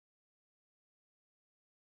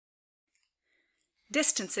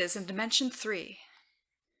Distances in dimension 3.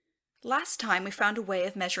 Last time we found a way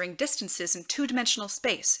of measuring distances in two-dimensional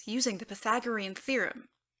space using the Pythagorean theorem.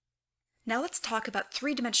 Now let's talk about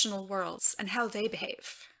three-dimensional worlds and how they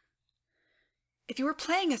behave. If you were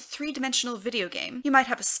playing a three-dimensional video game, you might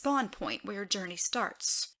have a spawn point where your journey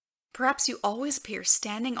starts. Perhaps you always appear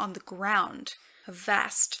standing on the ground, a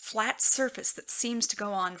vast, flat surface that seems to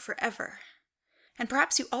go on forever. And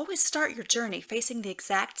perhaps you always start your journey facing the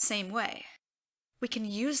exact same way. We can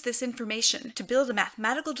use this information to build a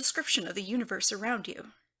mathematical description of the universe around you.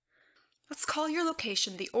 Let's call your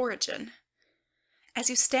location the origin. As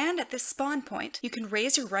you stand at this spawn point, you can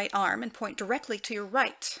raise your right arm and point directly to your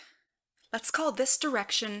right. Let's call this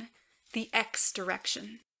direction the X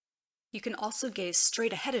direction. You can also gaze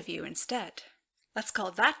straight ahead of you instead. Let's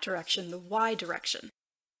call that direction the Y direction.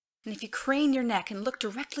 And if you crane your neck and look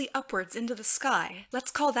directly upwards into the sky,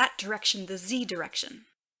 let's call that direction the Z direction.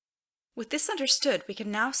 With this understood, we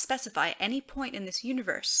can now specify any point in this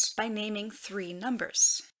universe by naming 3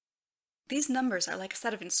 numbers. These numbers are like a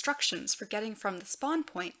set of instructions for getting from the spawn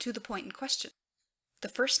point to the point in question. The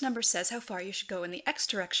first number says how far you should go in the X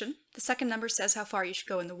direction, the second number says how far you should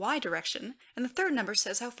go in the Y direction, and the third number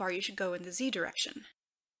says how far you should go in the Z direction.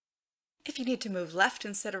 If you need to move left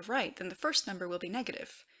instead of right, then the first number will be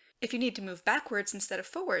negative. If you need to move backwards instead of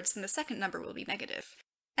forwards, then the second number will be negative.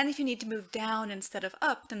 And if you need to move down instead of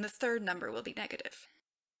up, then the third number will be negative.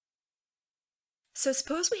 So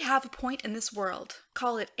suppose we have a point in this world.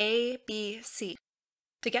 Call it A, B, C.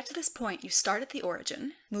 To get to this point, you start at the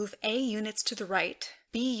origin, move A units to the right,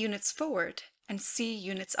 B units forward, and C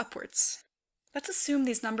units upwards. Let's assume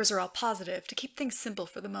these numbers are all positive to keep things simple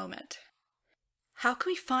for the moment. How can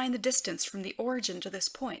we find the distance from the origin to this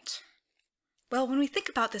point? Well, when we think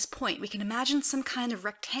about this point, we can imagine some kind of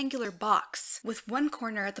rectangular box with one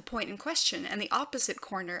corner at the point in question and the opposite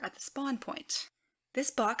corner at the spawn point.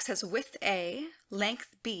 This box has width A,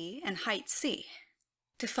 length B, and height C.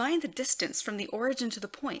 To find the distance from the origin to the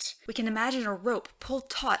point, we can imagine a rope pulled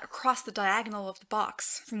taut across the diagonal of the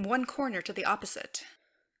box from one corner to the opposite.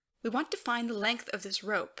 We want to find the length of this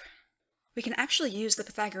rope. We can actually use the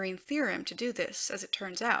Pythagorean theorem to do this, as it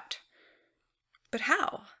turns out. But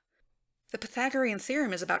how? The Pythagorean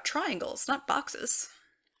theorem is about triangles, not boxes.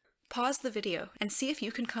 Pause the video and see if you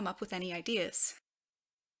can come up with any ideas.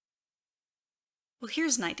 Well,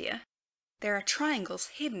 here's an idea. There are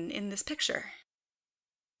triangles hidden in this picture.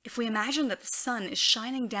 If we imagine that the sun is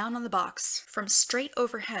shining down on the box from straight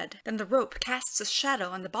overhead, then the rope casts a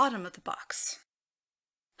shadow on the bottom of the box.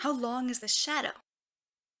 How long is this shadow?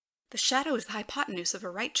 The shadow is the hypotenuse of a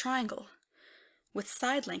right triangle, with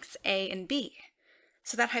side lengths A and B.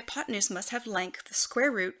 So that hypotenuse must have length the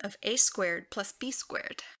square root of a squared plus b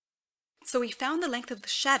squared. So we found the length of the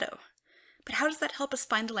shadow, but how does that help us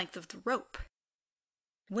find the length of the rope?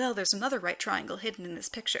 Well, there's another right triangle hidden in this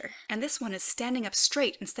picture, and this one is standing up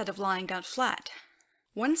straight instead of lying down flat.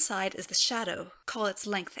 One side is the shadow, call its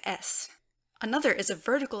length S. Another is a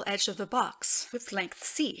vertical edge of the box, with length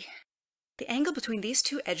C. The angle between these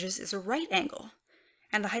two edges is a right angle,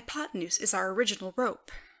 and the hypotenuse is our original rope.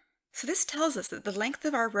 So this tells us that the length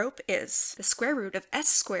of our rope is the square root of s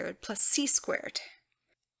squared plus c squared.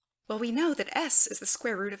 Well, we know that s is the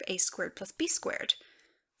square root of a squared plus b squared.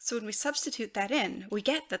 So when we substitute that in, we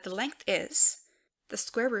get that the length is the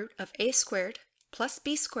square root of a squared plus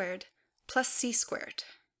b squared plus c squared.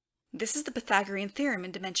 This is the Pythagorean theorem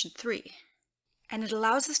in dimension 3. And it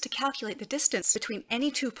allows us to calculate the distance between any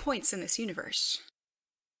 2 points in this universe.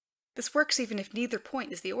 This works even if neither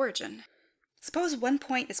point is the origin. Suppose one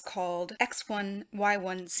point is called x1,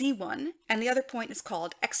 y1, z1, and the other point is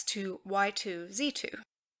called x2, y2, z2.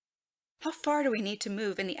 How far do we need to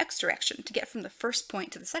move in the x direction to get from the first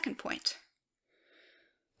point to the second point?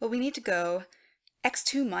 Well, we need to go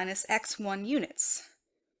x2 minus x1 units.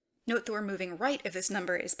 Note that we're moving right if this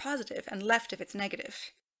number is positive and left if it's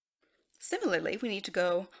negative. Similarly, we need to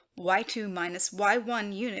go y2 minus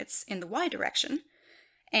y1 units in the y direction,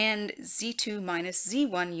 and z2 minus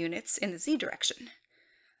z1 units in the z direction.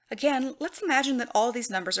 Again, let's imagine that all these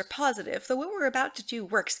numbers are positive, though what we're about to do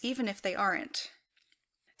works even if they aren't.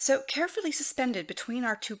 So carefully suspended between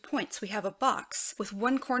our 2 points, we have a box with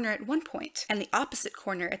one corner at one point and the opposite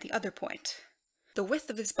corner at the other point. The width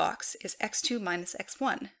of this box is x2 minus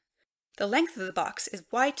x1. The length of the box is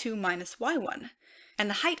y2 minus y1, and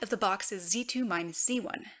the height of the box is z2 minus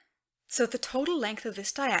z1. So the total length of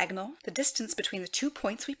this diagonal, the distance between the 2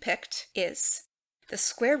 points we picked, is the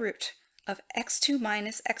square root of x2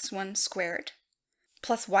 minus x1 squared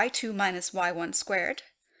plus y2 minus y1 squared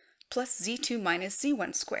plus z2 minus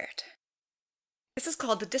z1 squared. This is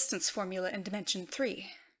called the distance formula in dimension 3.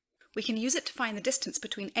 we can use it to find the distance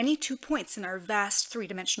between any 2 points in our vast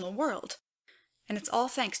three-dimensional world. And it's all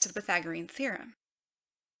thanks to the Pythagorean Theorem.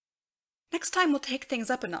 Next time we'll take things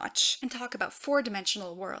up a notch and talk about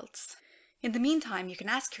 4-dimensional worlds. In the meantime, you can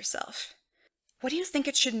ask yourself, what do you think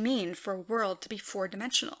it should mean for a world to be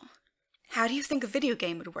 4-dimensional? How do you think a video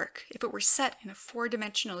game would work if it were set in a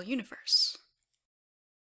 4-dimensional universe?